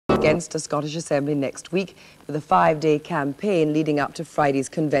against a Scottish Assembly next week with a 5-day campaign leading up to Friday's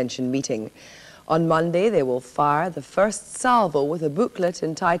convention meeting. On Monday, they will fire the first salvo with a booklet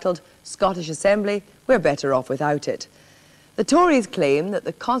entitled Scottish Assembly, We're Better Off Without It. The Tories claim that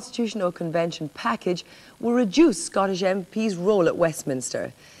the Constitutional Convention package will reduce Scottish MPs' role at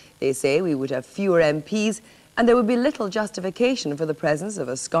Westminster. They say we would have fewer MPs and there would be little justification for the presence of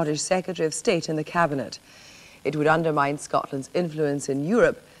a Scottish Secretary of State in the Cabinet. It would undermine Scotland's influence in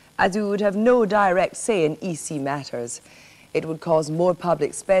Europe, as we would have no direct say in EC matters. It would cause more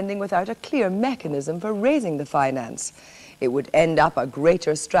public spending without a clear mechanism for raising the finance. It would end up a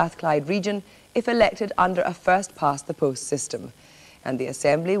greater Strathclyde region if elected under a first-past-the-post system. And the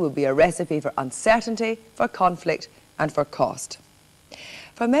Assembly would be a recipe for uncertainty, for conflict and for cost.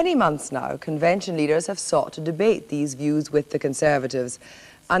 For many months now, convention leaders have sought to debate these views with the Conservatives.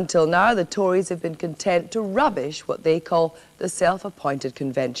 Until now, the Tories have been content to rubbish what they call the self-appointed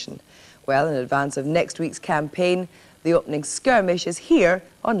convention. Well, in advance of next week's campaign, the opening skirmish is here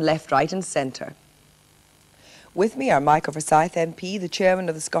on Left, Right and Centre. With me are Michael Forsyth MP, the chairman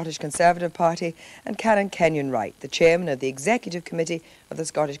of the Scottish Conservative Party, and Canon Kenyon Wright, the chairman of the Executive Committee of the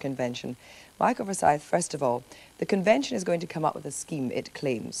Scottish Convention. Michael Forsyth, first of all, the Convention is going to come up with a scheme, it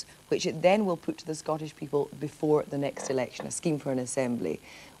claims, which it then will put to the Scottish people before the next election, a scheme for an assembly.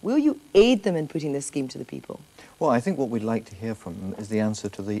 Will you aid them in putting this scheme to the people? Well, I think what we'd like to hear from them is the answer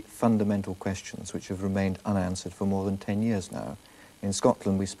to the fundamental questions which have remained unanswered for more than 10 years now. In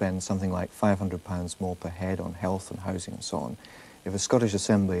Scotland, we spend something like £500 more per head on health and housing and so on. If a Scottish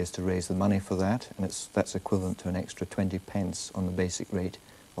Assembly is to raise the money for that, and that's equivalent to an extra 20 pence on the basic rate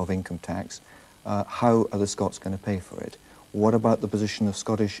of income tax, how are the Scots going to pay for it? What about the position of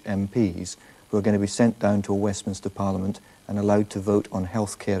Scottish MPs who are going to be sent down to a Westminster Parliament and allowed to vote on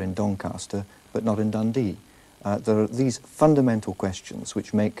healthcare in Doncaster but not in Dundee? There are these fundamental questions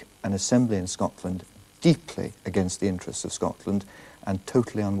which make an assembly in Scotland deeply against the interests of Scotland and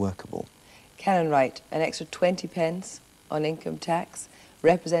totally unworkable. Canon Wright, an extra 20 pence on income tax,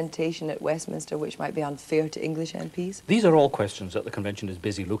 representation at Westminster which might be unfair to English MPs? These are all questions that the Convention is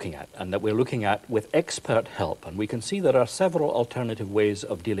busy looking at and that we're looking at with expert help. And we can see there are several alternative ways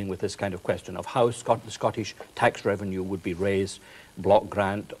of dealing with this kind of question of how the Scottish tax revenue would be raised, block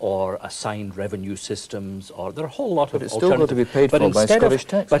grant or assigned revenue systems, or there are a whole lot of alternatives. But it's still got to be paid for by Scottish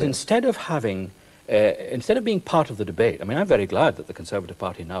taxpayers. But instead of having instead of being part of the debate, I mean, I'm very glad that the Conservative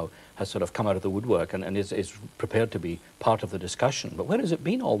Party now has sort of come out of the woodwork and is prepared to be part of the discussion. But where has it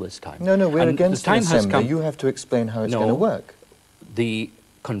been all this time? No, we're against the Assembly. You have to explain how it's going to work. The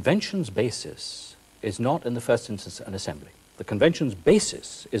Convention's basis is not, in the first instance, an Assembly. The Convention's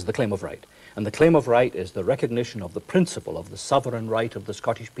basis is the claim of right. And the claim of right is the recognition of the principle of the sovereign right of the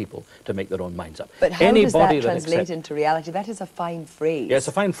Scottish people to make their own minds up. But how does that translate into reality? That is a fine phrase. Yeah, it's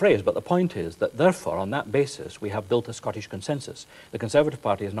a fine phrase, but the point is that therefore, on that basis, we have built a Scottish consensus. The Conservative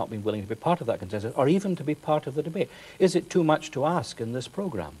Party has not been willing to be part of that consensus or even to be part of the debate. Is it too much to ask in this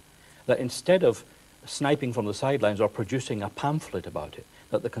programme that instead of sniping from the sidelines or producing a pamphlet about it,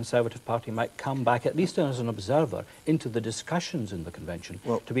 that the Conservative Party might come back, at least as an observer, into the discussions in the Convention,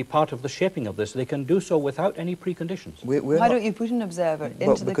 to be part of the shaping of this? They can do so without any preconditions. Why don't you put an observer into the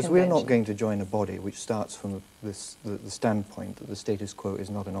Convention? Because we're not going to join a body which starts from the standpoint that the status quo is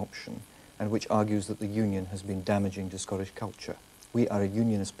not an option and which argues that the Union has been damaging to Scottish culture. We are a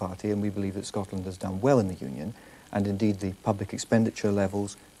Unionist party and we believe that Scotland has done well in the Union, and indeed the public expenditure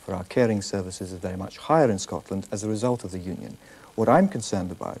levels for our caring services is very much higher in Scotland as a result of the Union. What I'm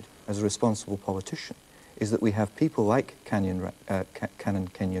concerned about, as a responsible politician, is that we have people like Canon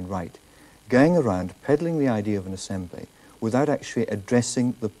Kenyon Wright going around peddling the idea of an assembly without actually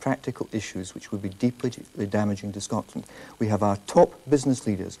addressing the practical issues which would be deeply damaging to Scotland. We have our top business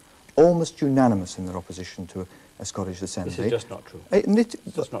leaders almost unanimous in their opposition to a Scottish assembly. This is just not true.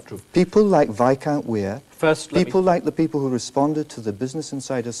 That's not true. People like Viscount Weir, people like the people who responded to the Business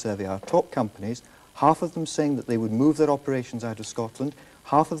Insider survey, our top companies, half of them saying that they would move their operations out of Scotland,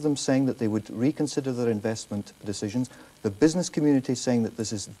 half of them saying that they would reconsider their investment decisions, the business community saying that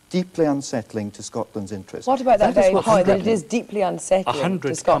this is deeply unsettling to Scotland's interests. What about that very point, that it is deeply unsettling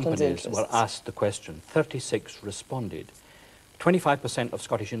to Scotland's interests? 100 companies were asked the question, 36 responded. 25% of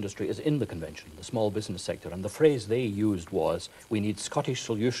Scottish industry is in the Convention, the small business sector, and the phrase they used was, we need Scottish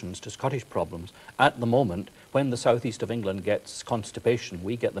solutions to Scottish problems. At the moment, when the southeast of England gets constipation,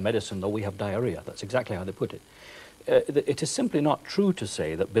 we get the medicine, though we have diarrhea. That's exactly how they put it. It is simply not true to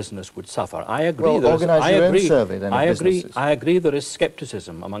say that business would suffer. I agree. Well, organise your own survey then of businesses. I agree there is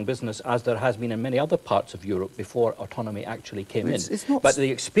scepticism among business, as there has been in many other parts of Europe before autonomy actually came in. But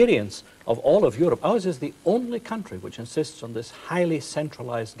the experience of all of Europe, ours is the only country which insists on this highly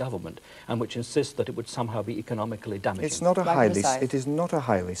centralised government and which insists that it would somehow be economically damaging. It is not a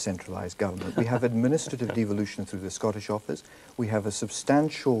highly centralised government. We have administrative devolution through the Scottish Office. We have a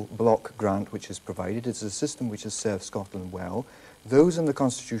substantial block grant which is provided. It's a system which has served Scotland well. Those in the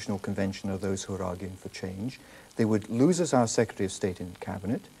Constitutional Convention are those who are arguing for change. They would lose us our Secretary of State in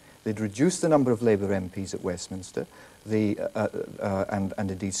Cabinet. They'd reduce the number of Labour MPs at Westminster, and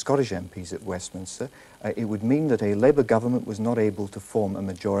indeed Scottish MPs at Westminster. It would mean that a Labour government was not able to form a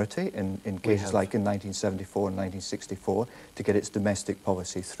majority in cases like in 1974 and 1964 to get its domestic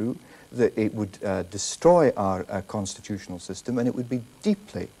policy through. That it would destroy our constitutional system, and it would be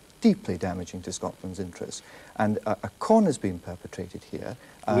deeply, deeply damaging to Scotland's interests. And a con has been perpetrated here.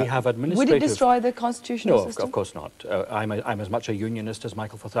 We have administrative... Would it destroy the constitutional system? No, of course not. I'm as much a unionist as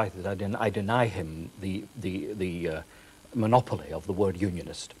Michael Forsyth is. I deny him the monopoly of the word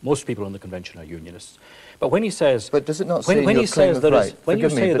unionist. Most people in the convention are unionists. But when he says... But does it not say in your claim of right...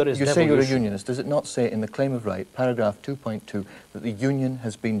 Forgive me, but you say you're a unionist. Does it not say in the claim of right, paragraph 2.2, that the union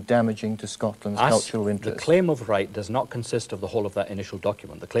has been damaging to Scotland's cultural interests? The claim of right does not consist of the whole of that initial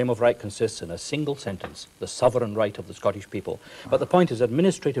document. The claim of right consists in a single sentence, the sovereign right of the Scottish people. But the point is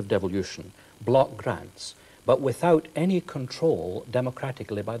administrative devolution, block grants, but without any control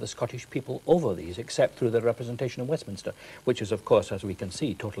democratically by the Scottish people over these, except through their representation in Westminster, which is, of course, as we can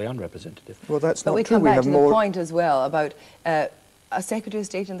see, totally unrepresentative. Well, that's not true. But we come back to the point as well about a Secretary of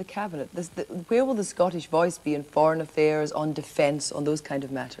State in the Cabinet. Where will the Scottish voice be in foreign affairs, on defence, on those kind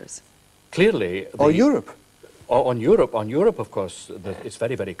of matters? Clearly... Or Europe. On Europe, of course, it's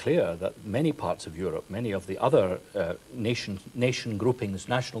very, very clear that many parts of Europe, many of the other national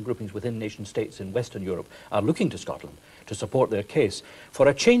groupings within nation states in Western Europe are looking to Scotland to support their case for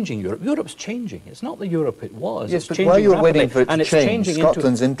a changing Europe. Europe's changing. It's not the Europe it was. Yes, it's but changing while you're rapidly, waiting for it to change,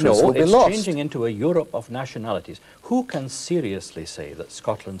 Scotland's interests will be lost. No, it's changing into a Europe of nationalities. Who can seriously say that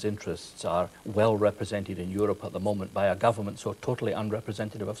Scotland's interests are well represented in Europe at the moment by a government so totally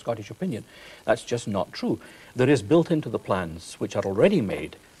unrepresentative of Scottish opinion? That's just not true. There is built into the plans, which are already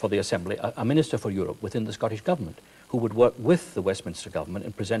made for the Assembly, a Minister for Europe within the Scottish Government who would work with the Westminster Government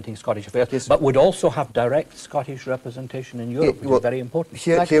in presenting Scottish affairs, yes, but would also have direct Scottish representation in Europe, which is very important.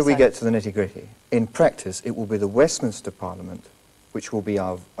 Here we get to the nitty-gritty. In practice, it will be the Westminster Parliament which will be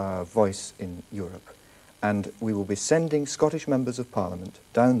our voice in Europe. And we will be sending Scottish members of Parliament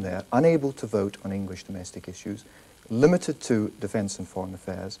down there, unable to vote on English domestic issues, limited to defence and foreign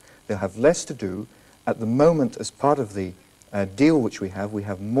affairs. They'll have less to do. At the moment, as part of the deal which we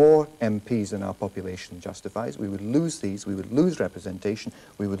have more MPs than our population justifies. We would lose these, we would lose representation,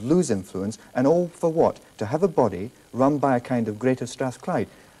 we would lose influence, and all for what? To have a body run by a kind of Greater Strathclyde.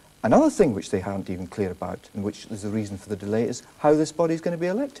 Another thing which they aren't even clear about, and which is the reason for the delay, is how this body is going to be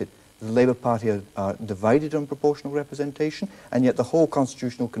elected. The Labour Party are divided on proportional representation, and yet the whole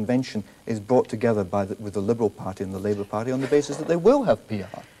Constitutional Convention is brought together with the Liberal Party and the Labour Party on the basis that they will have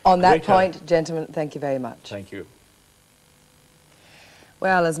PR. On that point, gentlemen, thank you very much. Thank you.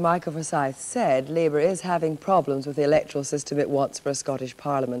 Well, as Michael Forsyth said, Labour is having problems with the electoral system it wants for a Scottish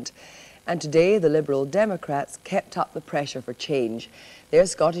Parliament. And today, the Liberal Democrats kept up the pressure for change. Their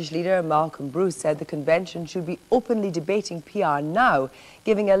Scottish leader, Malcolm Bruce, said the convention should be openly debating PR now,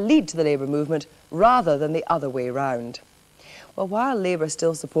 giving a lead to the Labour movement rather than the other way round. Well, while Labour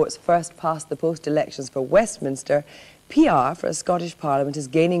still supports first-past-the-post elections for Westminster, PR for a Scottish Parliament is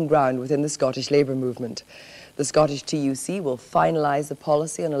gaining ground within the Scottish Labour movement. The Scottish TUC will finalise the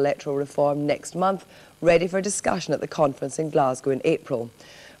policy on electoral reform next month, ready for discussion at the conference in Glasgow in April.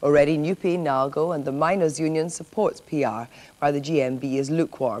 Already, NUPE, NALGO and the Miners' Union supports PR, while the GMB is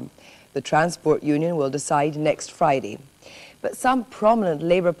lukewarm. The Transport Union will decide next Friday. But some prominent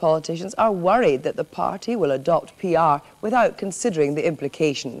Labour politicians are worried that the party will adopt PR without considering the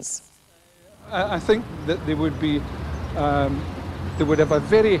implications. I think that they would be... they would have a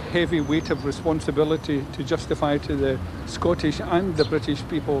very heavy weight of responsibility to justify to the Scottish and the British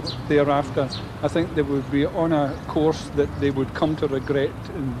people thereafter. I think they would be on a course that they would come to regret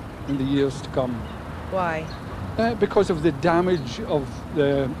in the years to come. Why? Because of the damage of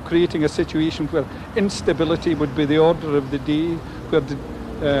creating a situation where instability would be the order of the day, where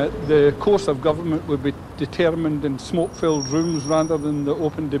the course of government would be determined in smoke-filled rooms rather than the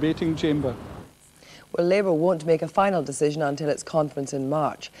open debating chamber. Well, Labour won't make a final decision until its conference in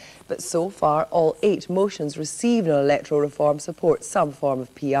March. But so far, all 8 motions received on electoral reform support some form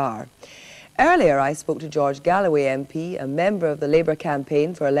of PR. Earlier, I spoke to George Galloway MP, a member of the Labour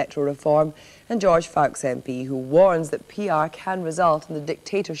campaign for electoral reform, and George Foulkes MP, who warns that PR can result in the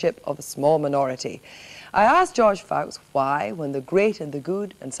dictatorship of a small minority. I asked George Foulkes why, when the great and the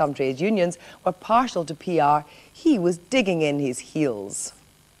good and some trade unions were partial to PR, he was digging in his heels.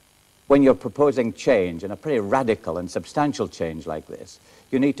 When you're proposing change, and a pretty radical and substantial change like this,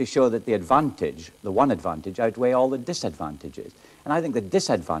 you need to show that the advantage, the one advantage, outweigh all the disadvantages. And I think the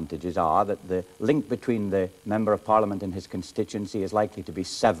disadvantages are that the link between the Member of Parliament and his constituency is likely to be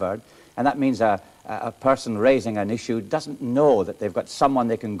severed, and that means a person raising an issue doesn't know that they've got someone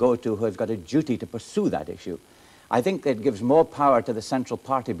they can go to who has got a duty to pursue that issue. I think it gives more power to the central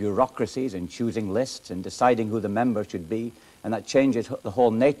party bureaucracies in choosing lists and deciding who the member should be, and that changes the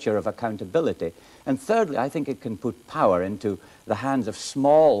whole nature of accountability. And thirdly, I think it can put power into the hands of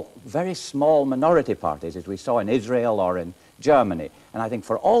small, very small minority parties, as we saw in Israel or in Germany. And I think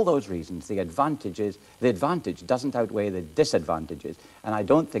for all those reasons, the advantage doesn't outweigh the disadvantages. And I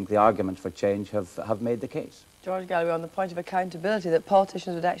don't think the arguments for change have made the case. George Galloway, on the point of accountability, that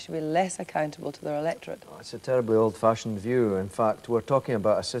politicians would actually be less accountable to their electorate. Oh, it's a terribly old-fashioned view. In fact, we're talking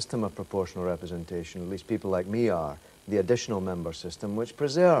about a system of proportional representation, at least people like me are, the additional member system, which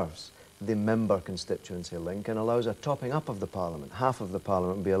preserves the member constituency link and allows a topping up of the Parliament. Half of the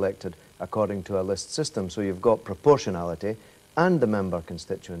Parliament will be elected according to a list system, so you've got proportionality and the member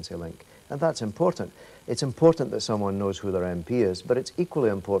constituency link. And that's important. It's important that someone knows who their MP is, but it's equally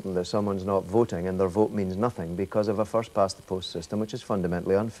important that someone's not voting and their vote means nothing because of a first-past-the-post system, which is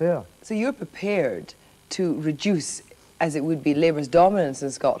fundamentally unfair. So you're prepared to reduce, as it would be, Labour's dominance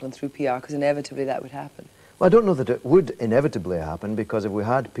in Scotland through PR, because inevitably that would happen? Well, I don't know that it would inevitably happen, because if we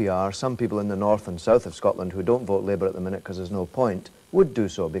had PR, some people in the north and south of Scotland who don't vote Labour at the minute because there's no point, would do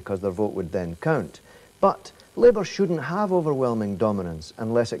so because their vote would then count. But Labour shouldn't have overwhelming dominance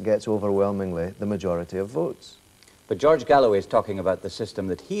unless it gets overwhelmingly the majority of votes. But George Galloway is talking about the system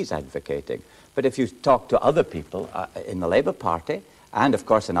that he's advocating. But if you talk to other people in the Labour Party, and of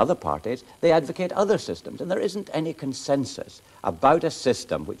course in other parties, they advocate other systems. And there isn't any consensus about a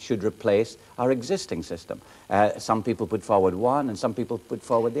system which should replace our existing system. Some people put forward one and some people put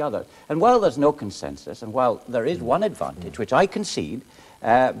forward the other. And while there's no consensus, and while there is one advantage, which I concede,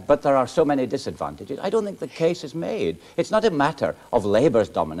 but there are so many disadvantages, I don't think the case is made. It's not a matter of Labour's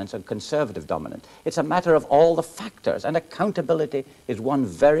dominance and Conservative dominance. It's a matter of all the factors, and accountability is one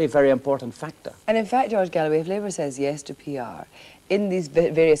very, very important factor. And in fact, George Galloway, if Labour says yes to PR, in these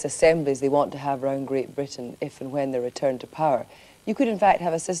various assemblies they want to have around Great Britain if and when they return to power, you could in fact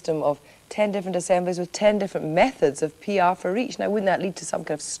have a system of 10 different assemblies with 10 different methods of PR for each. Now, wouldn't that lead to some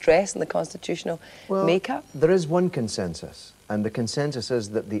kind of stress in the constitutional makeup? There is one consensus, and the consensus is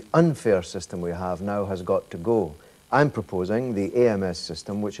that the unfair system we have now has got to go. I'm proposing the AMS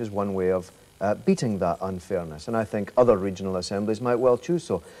system, which is one way of beating that unfairness, and I think other regional assemblies might well choose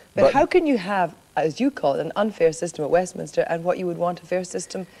so. But how can you have, as you call it, an unfair system at Westminster and what you would want a fair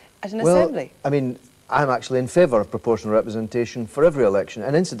system at an assembly? I mean, I'm actually in favour of proportional representation for every election,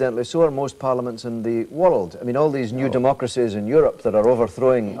 and incidentally, so are most parliaments in the world. I mean, all these new democracies in Europe that are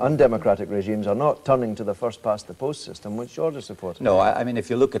overthrowing undemocratic regimes are not turning to the first-past-the-post system, which George is supporting. No, I mean, if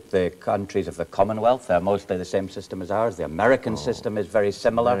you look at the countries of the Commonwealth, they're mostly the same system as ours. The American system is very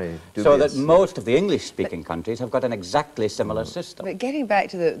similar, so that most of the English-speaking countries have got an exactly similar system. But getting back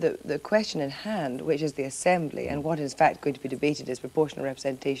to the question in hand, which is the Assembly, and what is in fact going to be debated is proportional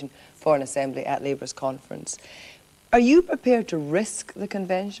representation for an Assembly at Labour's conference. Are you prepared to risk the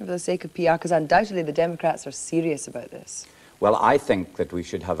convention for the sake of PR? Because undoubtedly the Democrats are serious about this. Well, I think that we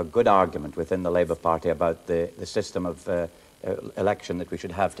should have a good argument within the Labour Party about the system of election that we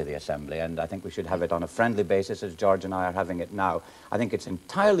should have to the Assembly, and I think we should have it on a friendly basis as George and I are having it now. I think it's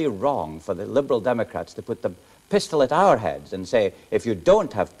entirely wrong for the Liberal Democrats to put the pistol at our heads and say, if you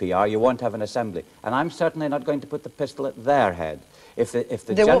don't have PR, you won't have an Assembly. And I'm certainly not going to put the pistol at their head.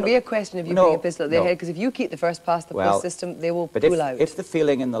 There won't be a question of you putting a pistol at their head, because if you keep the first-past-the-post system, they will pull out. If the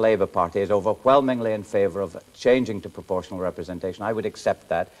feeling in the Labour Party is overwhelmingly in favour of changing to proportional representation, I would accept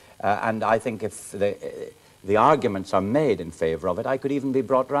that. And I think if the arguments are made in favour of it, I could even be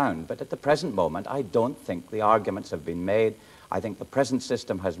brought round. But at the present moment, I don't think the arguments have been made. I think the present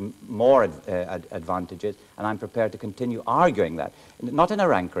system has more advantages, and I'm prepared to continue arguing that, not in a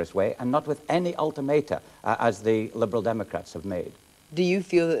rancorous way and not with any ultimata, as the Liberal Democrats have made. Do you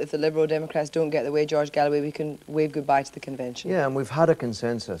feel that if the Liberal Democrats don't get the way, George Galloway, we can wave goodbye to the convention? Yeah, and we've had a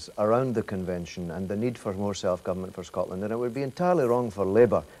consensus around the convention and the need for more self-government for Scotland, and it would be entirely wrong for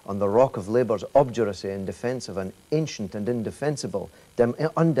Labour, on the rock of Labour's obduracy in defence of an ancient and indefensible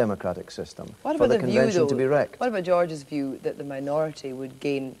undemocratic system, for the convention to be wrecked. What about George's view that the minority would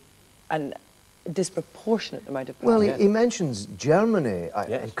gain an disproportionate amount of power. Well, he mentions Germany,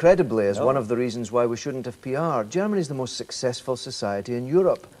 incredibly, as one of the reasons why we shouldn't have PR. Germany is the most successful society in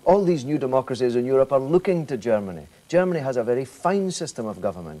Europe. All these new democracies in Europe are looking to Germany. Germany has a very fine system of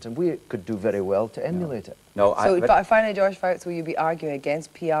government, and we could do very well to emulate it. No, Finally, George Foulkes, will you be arguing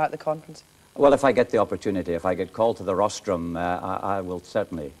against PR at the conference? Well, if I get the opportunity, if I get called to the rostrum, I will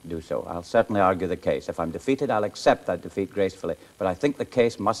certainly do so. I'll certainly argue the case. If I'm defeated, I'll accept that defeat gracefully. But I think the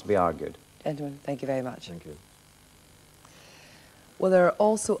case must be argued. Gentlemen, thank you very much. Thank you. Well, there are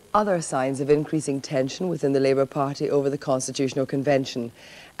also other signs of increasing tension within the Labour Party over the Constitutional Convention.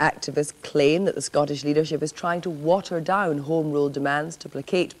 Activists claim that the Scottish leadership is trying to water down Home Rule demands to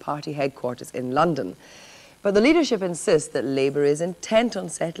placate party headquarters in London. But the leadership insists that Labour is intent on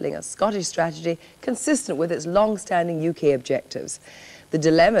settling a Scottish strategy consistent with its long-standing UK objectives. The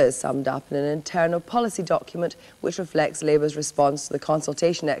dilemma is summed up in an internal policy document which reflects Labour's response to the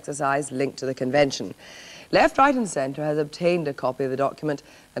consultation exercise linked to the convention. Left, Right and Centre has obtained a copy of the document,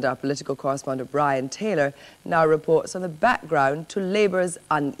 and our political correspondent Brian Taylor now reports on the background to Labour's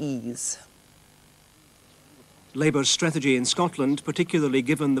unease. Labour's strategy in Scotland, particularly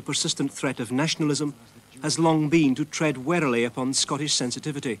given the persistent threat of nationalism, has long been to tread warily upon Scottish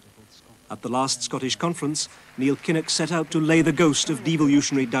sensitivity. At the last Scottish conference, Neil Kinnock set out to lay the ghost of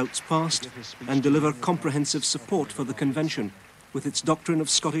devolutionary doubts past and deliver comprehensive support for the convention, with its doctrine of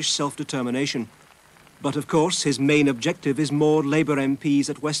Scottish self-determination. But of course, his main objective is more Labour MPs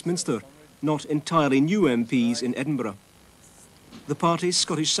at Westminster, not entirely new MPs in Edinburgh. The party's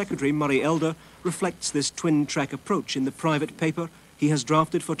Scottish Secretary, Murray Elder, reflects this twin-track approach in the private paper he has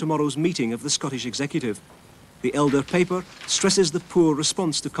drafted for tomorrow's meeting of the Scottish Executive. The Elder paper stresses the poor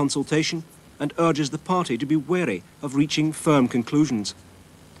response to consultation and urges the party to be wary of reaching firm conclusions.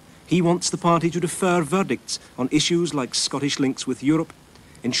 He wants the party to defer verdicts on issues like Scottish links with Europe,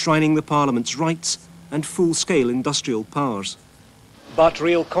 enshrining the Parliament's rights and full-scale industrial powers. But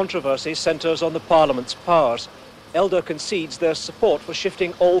real controversy centres on the Parliament's powers. Elder concedes their support for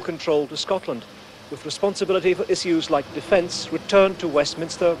shifting all control to Scotland, with responsibility for issues like defence returned to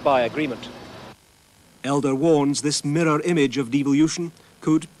Westminster by agreement. Elder warns this mirror image of devolution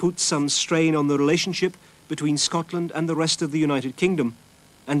could put some strain on the relationship between Scotland and the rest of the United Kingdom,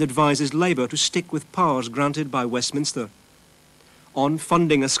 and advises Labour to stick with powers granted by Westminster. On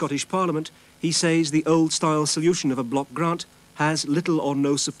funding a Scottish Parliament, he says the old-style solution of a block grant has little or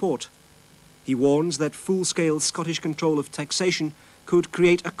no support. He warns that full-scale Scottish control of taxation could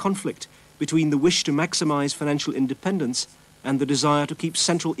create a conflict between the wish to maximise financial independence and the desire to keep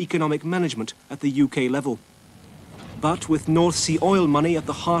central economic management at the UK level. But with North Sea oil money at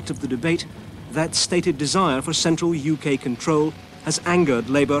the heart of the debate, that stated desire for central UK control has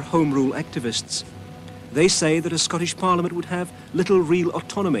angered Labour Home Rule activists. They say that a Scottish Parliament would have little real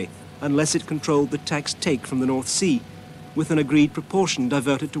autonomy unless it controlled the tax take from the North Sea, with an agreed proportion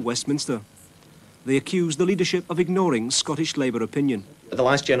diverted to Westminster. They accuse the leadership of ignoring Scottish Labour opinion. At the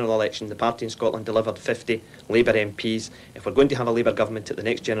last general election, the party in Scotland delivered 50 Labour MPs. If we're going to have a Labour government at the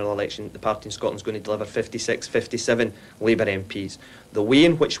next general election, the party in Scotland is going to deliver 56, 57 Labour MPs. The way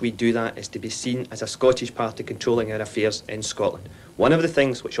in which we do that is to be seen as a Scottish party controlling our affairs in Scotland. One of the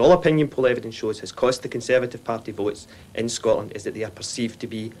things which all opinion poll evidence shows has cost the Conservative Party votes in Scotland is that they are perceived to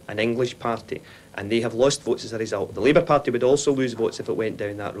be an English party, and they have lost votes as a result. The Labour Party would also lose votes if it went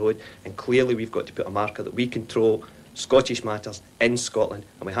down that road, and clearly we've got to put a marker that we control Scottish matters in Scotland,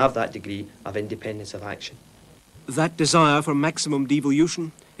 and we have that degree of independence of action. That desire for maximum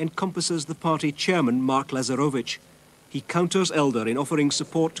devolution encompasses the party chairman, Mark Lazarovich. He counters Elder in offering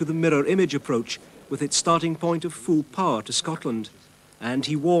support to the mirror image approach with its starting point of full power to Scotland, and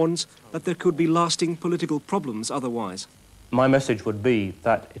he warns that there could be lasting political problems otherwise. My message would be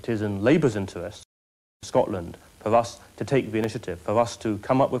that it is in Labour's interest, Scotland, for us to take the initiative, for us to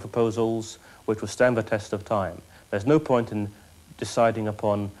come up with proposals which will stand the test of time. There's no point in deciding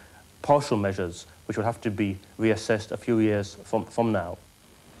upon partial measures which will have to be reassessed a few years from now.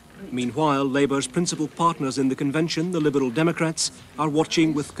 Meanwhile, Labour's principal partners in the convention, the Liberal Democrats, are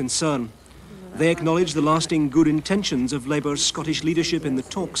watching with concern. They acknowledge the lasting good intentions of Labour's Scottish leadership in the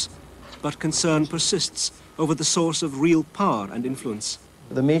talks, but concern persists over the source of real power and influence.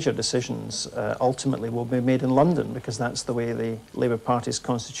 The major decisions ultimately will be made in London, because that's the way the Labour Party's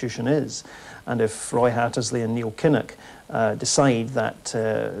constitution is. And if Roy Hattersley and Neil Kinnock decide that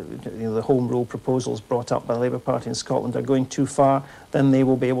the Home Rule proposals brought up by the Labour Party in Scotland are going too far, then they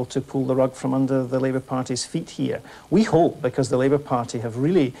will be able to pull the rug from under the Labour Party's feet here. We hope, because the Labour Party have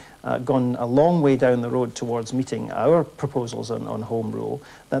really gone a long way down the road towards meeting our proposals on Home Rule,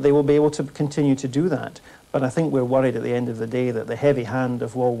 that they will be able to continue to do that. But I think we're worried at the end of the day that the heavy hand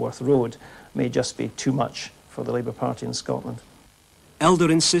of Walworth Road may just be too much for the Labour Party in Scotland.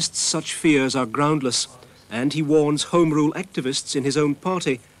 Elder insists such fears are groundless, and he warns Home Rule activists in his own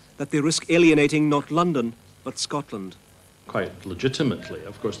party that they risk alienating not London, but Scotland. Quite legitimately,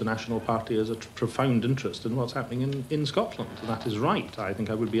 of course, the National Party has a profound interest in what's happening in Scotland, and that is right. I think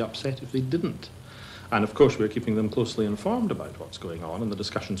I would be upset if they didn't. And of course, we're keeping them closely informed about what's going on and the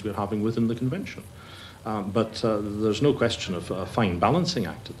discussions we're having within the convention. But there's no question of a fine balancing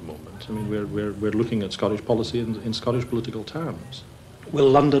act at the moment. I mean, we're looking at Scottish policy in Scottish political terms. Will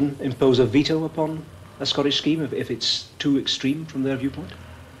London impose a veto upon a Scottish scheme if it's too extreme from their viewpoint?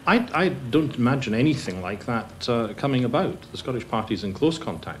 I don't imagine anything like that coming about. The Scottish Party is in close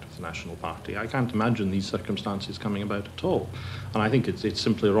contact with the National Party. I can't imagine these circumstances coming about at all. And I think it's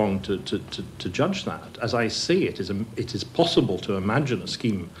simply wrong to judge that. As I say, it is possible to imagine a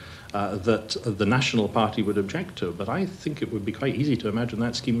scheme that the National Party would object to, but I think it would be quite easy to imagine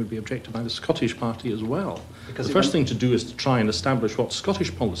that scheme would be objected by the Scottish Party as well. Because the first thing to do is to try and establish what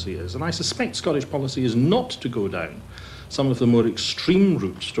Scottish policy is, and I suspect Scottish policy is not to go down some of the more extreme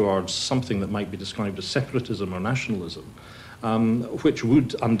routes towards something that might be described as separatism or nationalism, which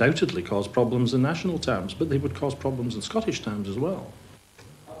would undoubtedly cause problems in national terms, but they would cause problems in Scottish terms as well.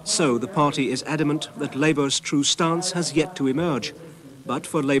 So the party is adamant that Labour's true stance has yet to emerge. But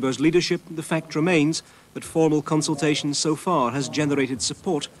for Labour's leadership, the fact remains that formal consultation so far has generated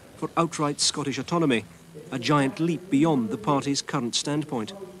support for outright Scottish autonomy, a giant leap beyond the party's current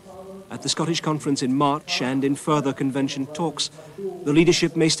standpoint. At the Scottish Conference in March and in further convention talks, the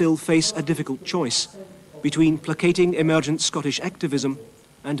leadership may still face a difficult choice between placating emergent Scottish activism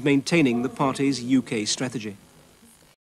and maintaining the party's UK strategy.